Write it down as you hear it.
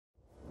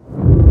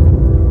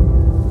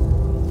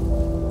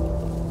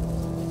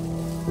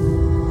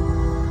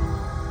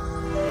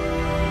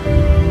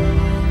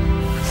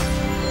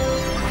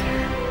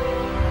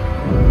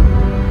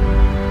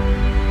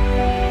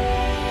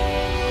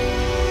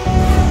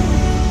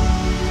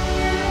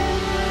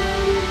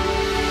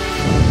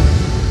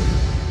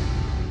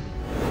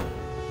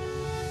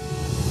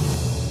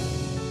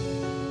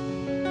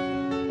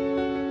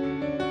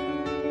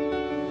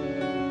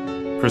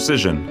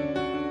Precision.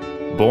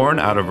 Born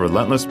out of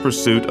relentless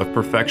pursuit of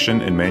perfection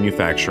in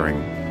manufacturing.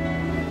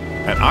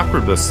 At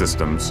Akribis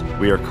Systems,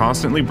 we are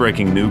constantly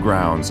breaking new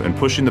grounds and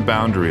pushing the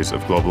boundaries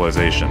of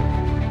globalization.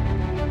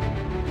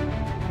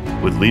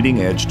 With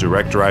leading-edge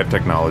direct drive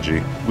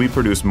technology, we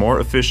produce more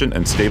efficient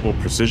and stable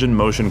precision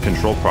motion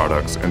control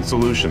products and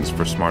solutions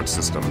for smart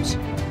systems.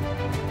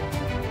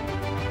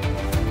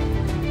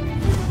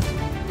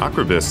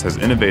 Akribis has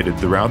innovated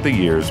throughout the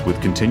years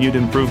with continued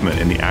improvement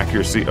in the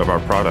accuracy of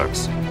our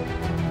products.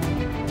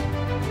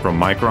 From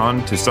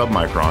micron to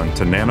submicron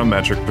to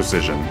nanometric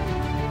precision.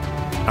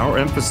 Our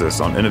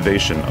emphasis on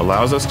innovation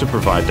allows us to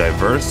provide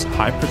diverse,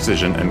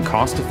 high-precision and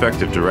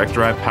cost-effective direct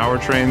drive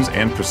powertrains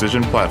and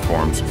precision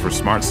platforms for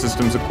smart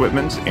systems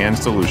equipment and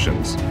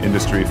solutions,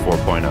 Industry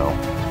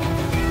 4.0.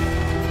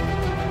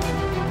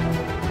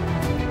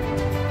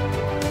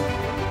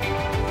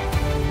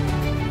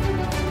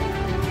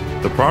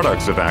 The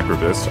products of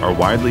Akribis are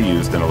widely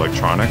used in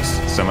electronics,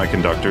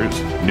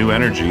 semiconductors, new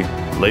energy,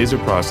 laser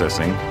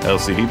processing,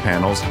 LCD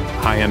panels,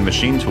 high-end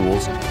machine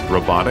tools,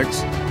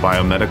 robotics,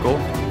 biomedical,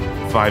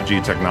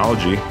 5G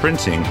technology,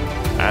 printing,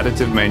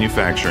 additive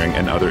manufacturing,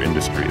 and other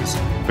industries.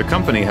 The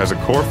company has a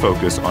core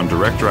focus on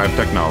direct drive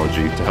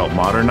technology to help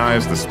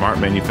modernize the smart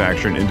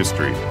manufacturing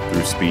industry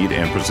through speed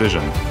and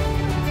precision,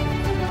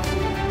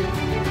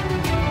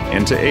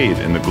 and to aid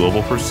in the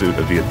global pursuit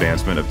of the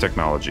advancement of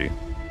technology.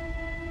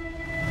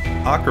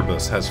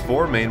 Akribis has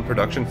 4 main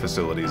production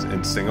facilities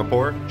in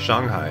Singapore,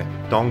 Shanghai,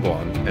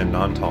 Dongguan, and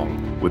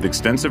Nantong, with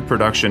extensive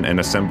production and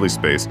assembly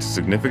space to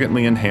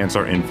significantly enhance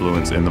our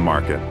influence in the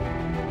market.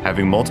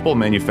 Having multiple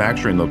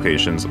manufacturing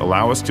locations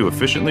allow us to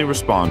efficiently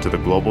respond to the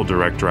global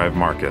direct drive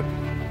market.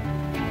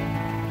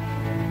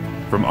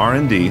 From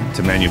R&D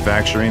to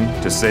manufacturing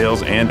to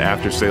sales and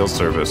after-sales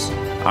service,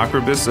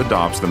 Akribis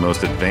adopts the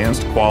most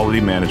advanced quality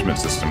management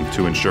system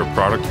to ensure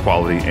product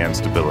quality and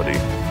stability.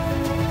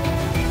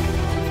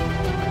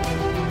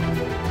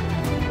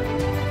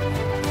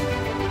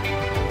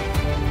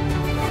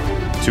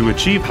 To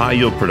achieve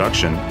high-yield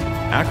production,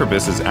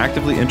 Akribis is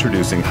actively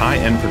introducing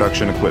high-end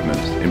production equipment,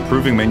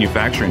 improving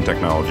manufacturing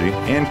technology,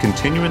 and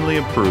continually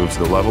improves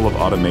the level of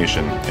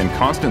automation and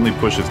constantly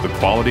pushes the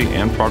quality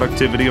and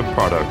productivity of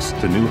products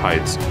to new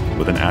heights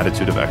with an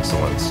attitude of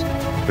excellence.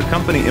 The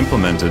company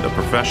implemented a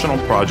professional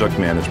project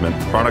management,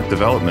 product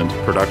development,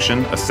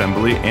 production,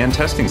 assembly, and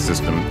testing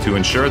system to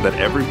ensure that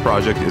every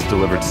project is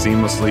delivered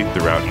seamlessly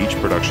throughout each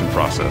production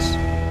process.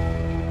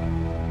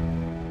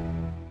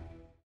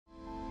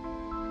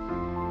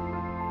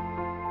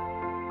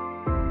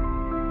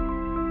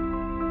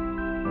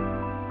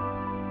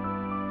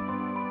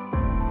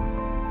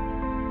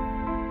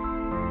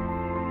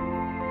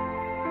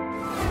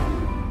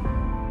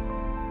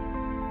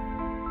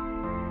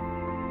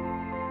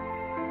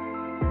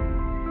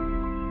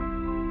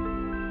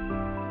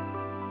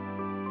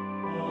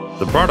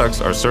 The products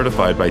are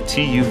certified by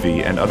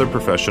TÜV and other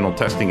professional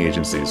testing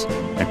agencies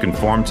and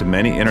conform to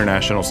many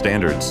international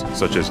standards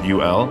such as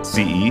UL,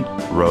 CE,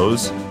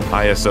 RoHS,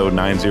 ISO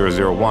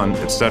 9001,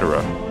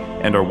 etc.,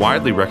 and are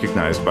widely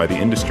recognized by the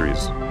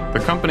industries.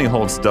 The company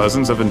holds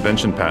dozens of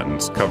invention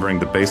patents covering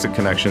the basic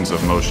connections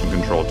of motion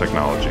control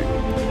technology.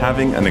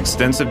 Having an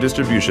extensive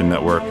distribution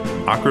network,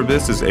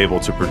 Akribis is able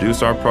to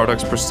produce our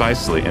products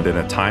precisely and in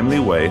a timely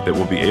way that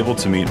will be able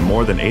to meet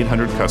more than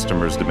 800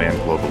 customers' demand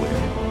globally.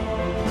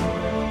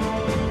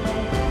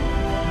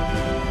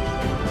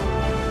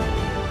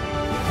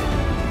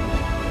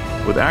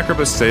 With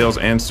Akribis' sales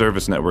and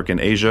service network in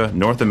Asia,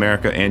 North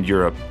America, and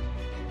Europe,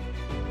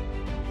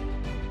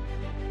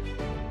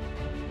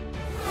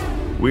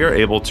 we are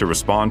able to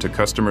respond to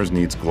customers'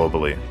 needs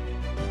globally.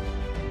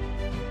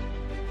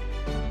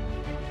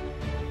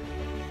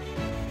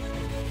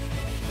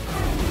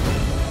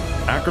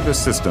 Akribis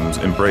Systems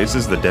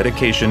embraces the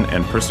dedication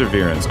and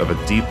perseverance of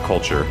a deep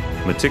culture,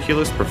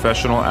 meticulous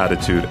professional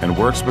attitude, and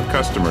works with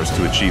customers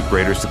to achieve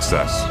greater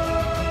success.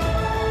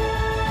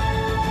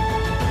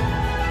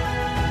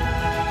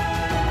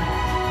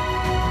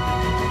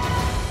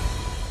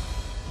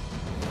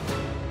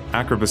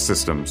 Akribis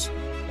Systems,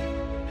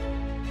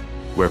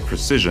 where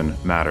precision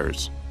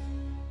matters.